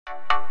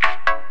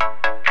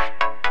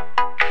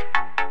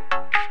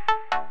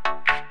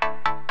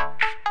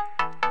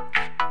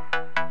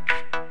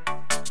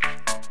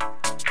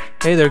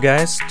Hey there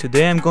guys,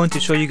 today I'm going to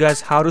show you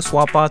guys how to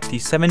swap out the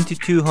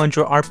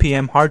 7200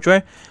 RPM hard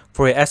drive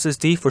for a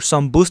SSD for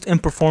some boost in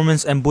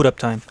performance and boot up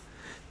time.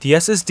 The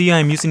SSD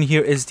I'm using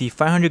here is the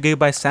 500GB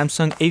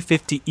Samsung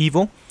A50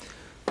 EVO.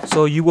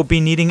 So you will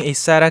be needing a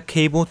SATA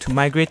cable to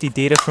migrate the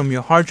data from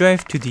your hard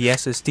drive to the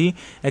SSD.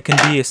 It can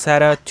be a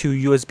SATA to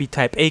USB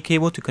type A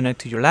cable to connect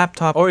to your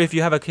laptop, or if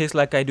you have a case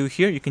like I do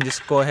here, you can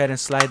just go ahead and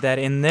slide that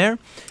in there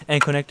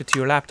and connect it to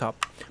your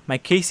laptop. My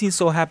casing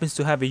so happens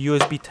to have a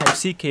USB type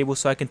C cable,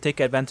 so I can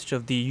take advantage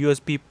of the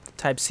USB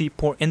type C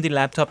port in the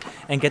laptop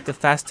and get the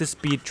fastest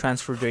speed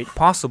transfer rate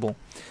possible.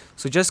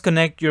 So just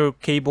connect your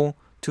cable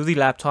to the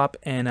laptop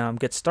and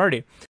get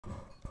started.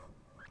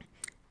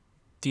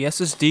 The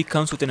SSD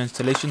comes with an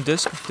installation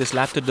disk. This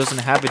laptop doesn't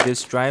have a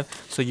disk drive,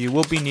 so you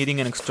will be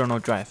needing an external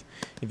drive.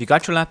 If you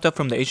got your laptop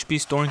from the HP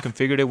store and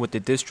configured it with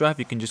the disk drive,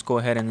 you can just go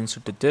ahead and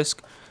insert the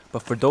disk.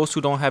 But for those who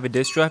don't have a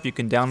disk drive, you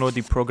can download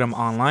the program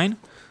online.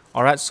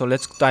 Alright, so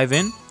let's dive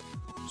in.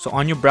 So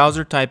on your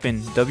browser, type in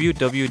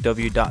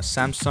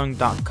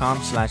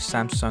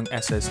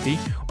www.samsung.com/SamsungSSD,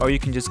 or you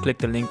can just click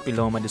the link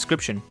below in my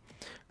description.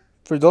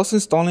 For those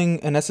installing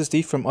an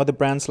SSD from other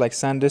brands like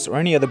SanDisk or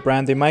any other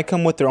brand, they might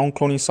come with their own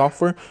cloning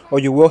software, or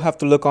you will have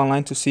to look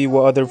online to see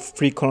what other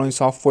free cloning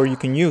software you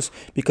can use,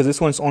 because this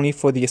one's only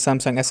for the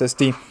Samsung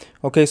SSD.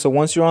 Okay, so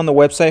once you're on the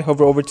website,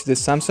 hover over to the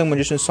Samsung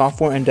Magician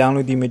software and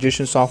download the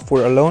Magician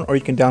software alone, or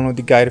you can download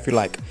the guide if you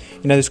like.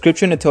 In the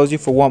description, it tells you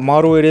for what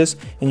model it is,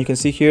 and you can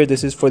see here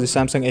this is for the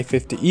Samsung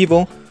A50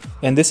 EVO,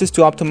 and this is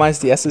to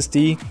optimize the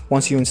SSD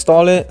once you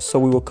install it, so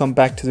we will come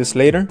back to this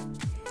later.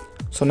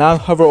 So now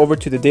hover over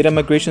to the data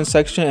migration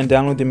section and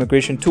download the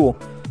migration tool.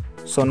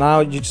 So now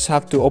you just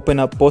have to open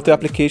up both the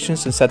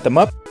applications and set them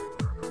up.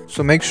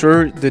 So make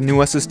sure the new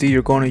SSD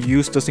you're going to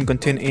use doesn't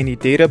contain any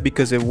data,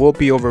 because it will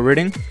be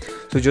overwritten.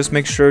 So just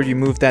make sure you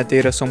move that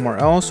data somewhere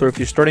else, or if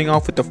you're starting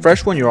off with a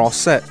fresh one, you're all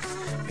set.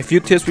 A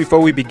few tips before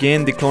we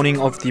begin the cloning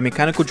of the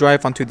mechanical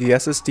drive onto the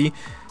SSD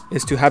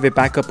is to have a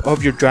backup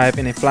of your drive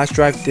in a flash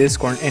drive,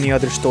 disk, or in any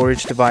other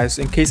storage device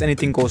in case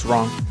anything goes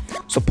wrong.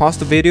 So pause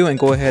the video and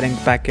go ahead and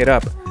back it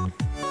up.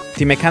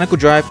 The mechanical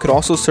drive could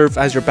also serve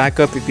as your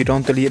backup if you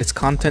don't delete its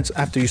contents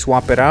after you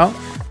swap it out,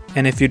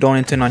 and if you don't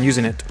intend on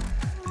using it.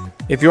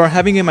 If you are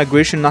having a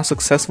migration not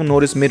successful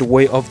notice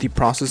midway of the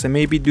process, it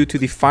may be due to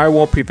the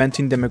firewall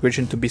preventing the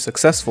migration to be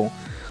successful.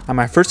 On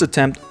my first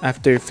attempt,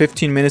 after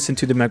 15 minutes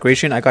into the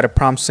migration, I got a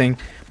prompt saying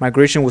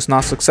migration was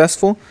not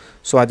successful,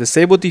 so I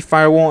disabled the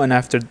firewall, and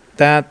after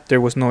that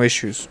there was no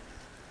issues.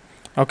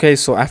 Okay,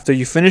 so after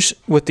you finish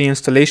with the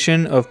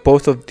installation of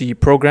both of the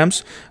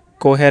programs,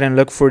 go ahead and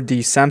look for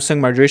the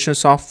Samsung migration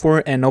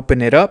software and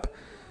open it up.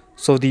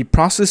 So the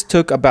process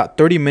took about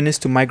 30 minutes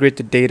to migrate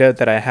the data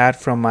that I had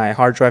from my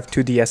hard drive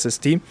to the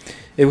SSD.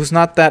 It was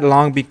not that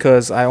long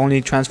because I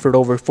only transferred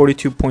over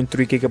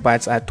 42.3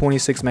 gigabytes at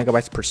 26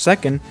 megabytes per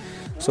second.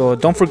 So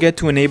don't forget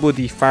to enable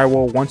the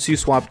firewall once you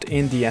swapped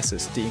in the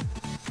SSD.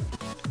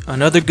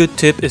 Another good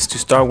tip is to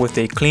start with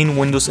a clean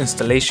Windows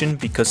installation,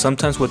 because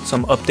sometimes with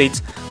some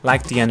updates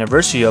like the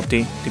anniversary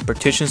update, the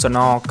partitions are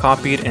not all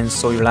copied and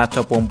so your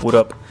laptop won't boot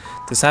up.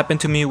 This happened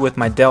to me with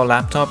my Dell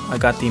laptop. I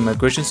got the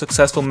migration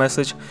successful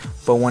message,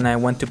 but when I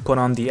went to put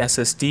on the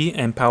SSD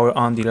and power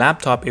on the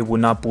laptop, it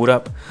would not boot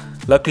up.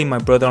 Luckily, my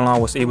brother-in-law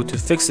was able to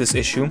fix this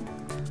issue.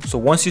 So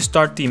once you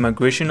start the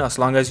migration, as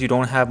long as you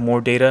don't have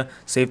more data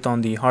saved on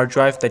the hard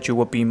drive that you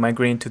will be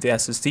migrating to the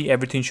SSD,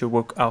 everything should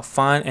work out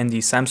fine, and the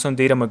Samsung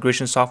data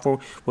migration software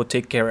will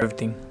take care of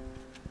everything.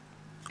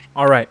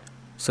 Alright,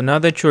 so now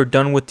that you're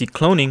done with the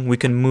cloning, we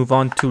can move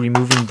on to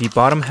removing the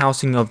bottom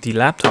housing of the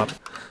laptop.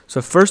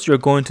 So first, you're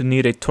going to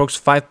need a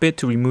Torx 5-bit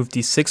to remove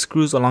the 6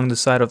 screws along the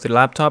side of the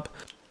laptop.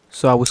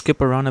 So I will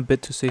skip around a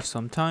bit to save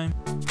some time.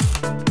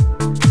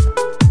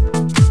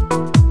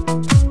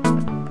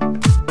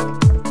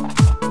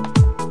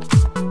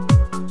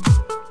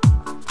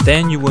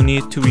 Then you will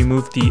need to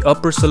remove the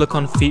upper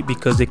silicone feet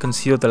because they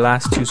conceal the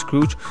last 2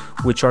 screws,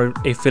 which are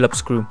a Phillips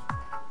screw.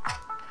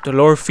 The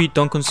lower feet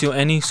don't conceal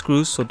any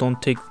screws, so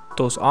don't take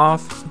those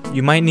off.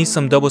 You might need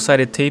some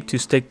double-sided tape to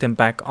stick them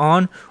back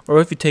on, or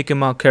if you take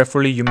them out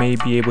carefully, you may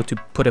be able to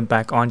put them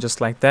back on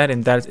just like that,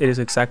 and that is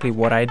exactly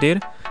what I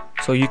did.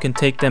 So you can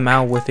take them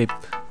out with a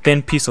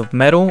thin piece of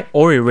metal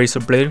or a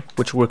razor blade,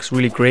 which works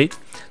really great.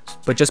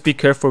 But just be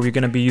careful if you're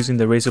going to be using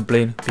the razor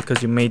blade,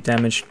 because you may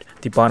damage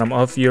the bottom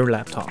of your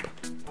laptop.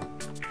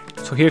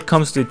 So here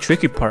comes the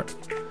tricky part.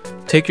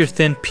 Take your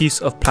thin piece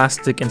of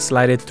plastic and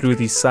slide it through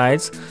the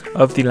sides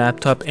of the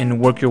laptop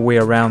and work your way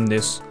around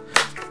this.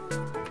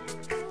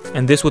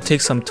 And this will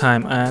take some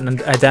time,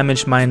 and I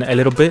damaged mine a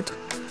little bit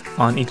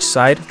on each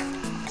side.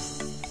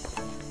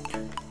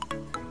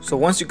 So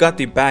once you got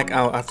the back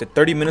out, after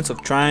 30 minutes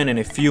of trying and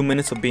a few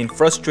minutes of being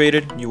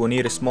frustrated, you will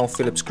need a small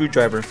Phillips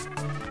screwdriver.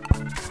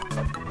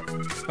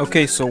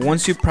 Okay, so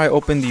once you pry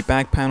open the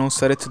back panel,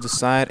 set it to the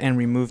side and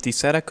remove the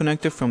SATA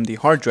connector from the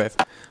hard drive.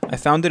 I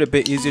found it a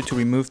bit easier to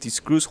remove the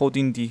screws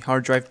holding the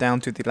hard drive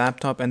down to the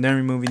laptop and then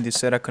removing the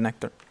SATA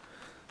connector.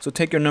 So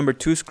take your number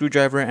 2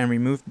 screwdriver and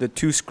remove the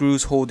 2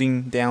 screws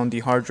holding down the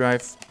hard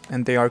drive,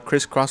 and they are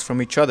crisscross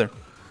from each other.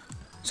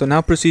 So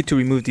now proceed to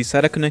remove the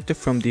SATA connector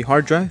from the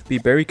hard drive. Be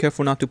very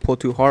careful not to pull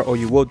too hard or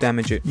you will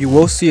damage it. You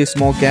will see a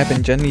small gap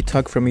and gently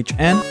tug from each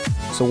end.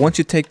 So once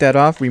you take that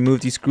off, remove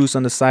the screws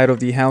on the side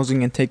of the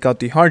housing and take out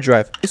the hard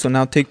drive. So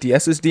now take the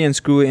SSD and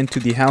screw it into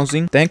the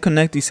housing. Then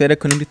connect the SATA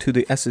connector to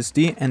the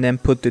SSD and then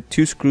put the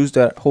 2 screws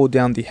that hold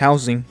down the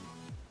housing.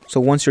 So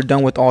once you're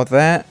done with all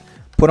that,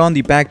 put on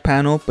the back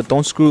panel, but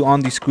don't screw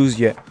on the screws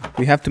yet.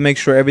 We have to make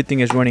sure everything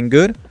is running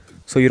good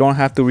so you don't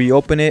have to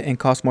reopen it and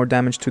cause more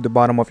damage to the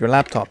bottom of your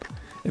laptop.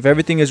 If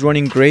everything is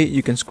running great,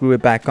 you can screw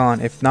it back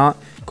on. If not,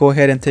 go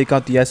ahead and take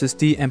out the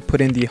SSD and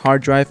put in the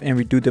hard drive and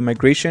redo the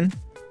migration.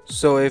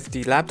 So if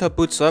the laptop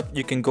boots up,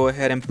 you can go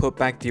ahead and put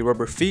back the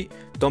rubber feet.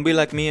 Don't be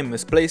like me and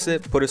misplace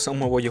it. Put it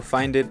somewhere where you'll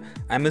find it.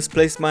 I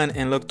misplaced mine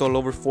and looked all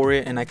over for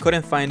it and I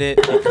couldn't find it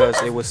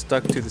because it was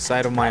stuck to the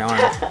side of my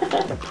arm.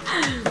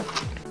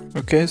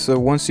 Okay, so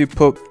once you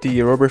put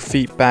the rubber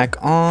feet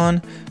back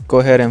on, go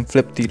ahead and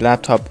flip the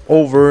laptop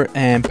over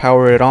and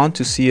power it on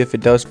to see if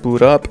it does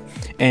boot up.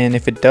 And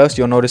if it does,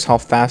 you'll notice how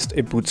fast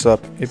it boots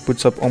up. It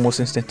boots up almost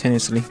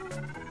instantaneously.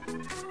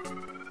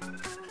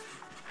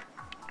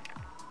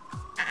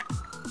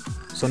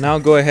 So now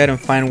go ahead and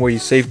find where you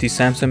saved the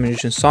Samsung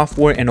Optimization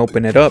software and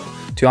open it up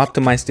to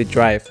optimize the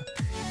drive.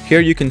 Here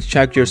you can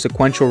check your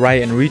sequential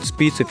write and read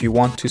speeds if you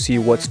want to see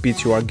what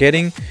speeds you are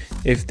getting.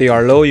 If they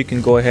are low, you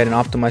can go ahead and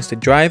optimize the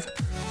drive.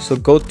 So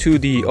go to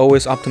the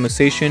OS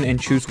optimization and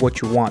choose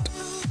what you want.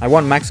 I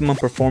want maximum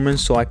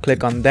performance, so I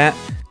click on that.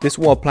 This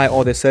will apply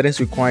all the settings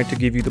required to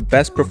give you the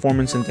best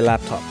performance in the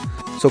laptop.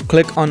 So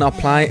click on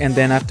apply and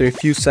then after a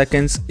few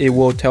seconds it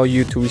will tell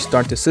you to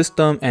restart the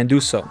system and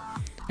do so.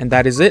 And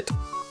that is it.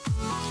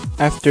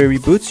 After it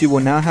reboots, you will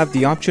now have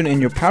the option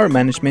in your power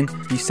management,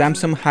 the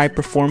Samsung High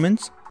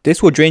Performance.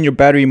 This will drain your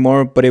battery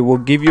more, but it will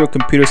give your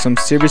computer some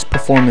serious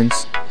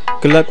performance.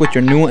 Good luck with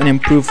your new and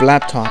improved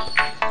laptop.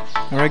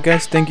 Alright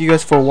guys, thank you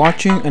guys for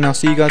watching and I'll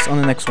see you guys on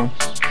the next one.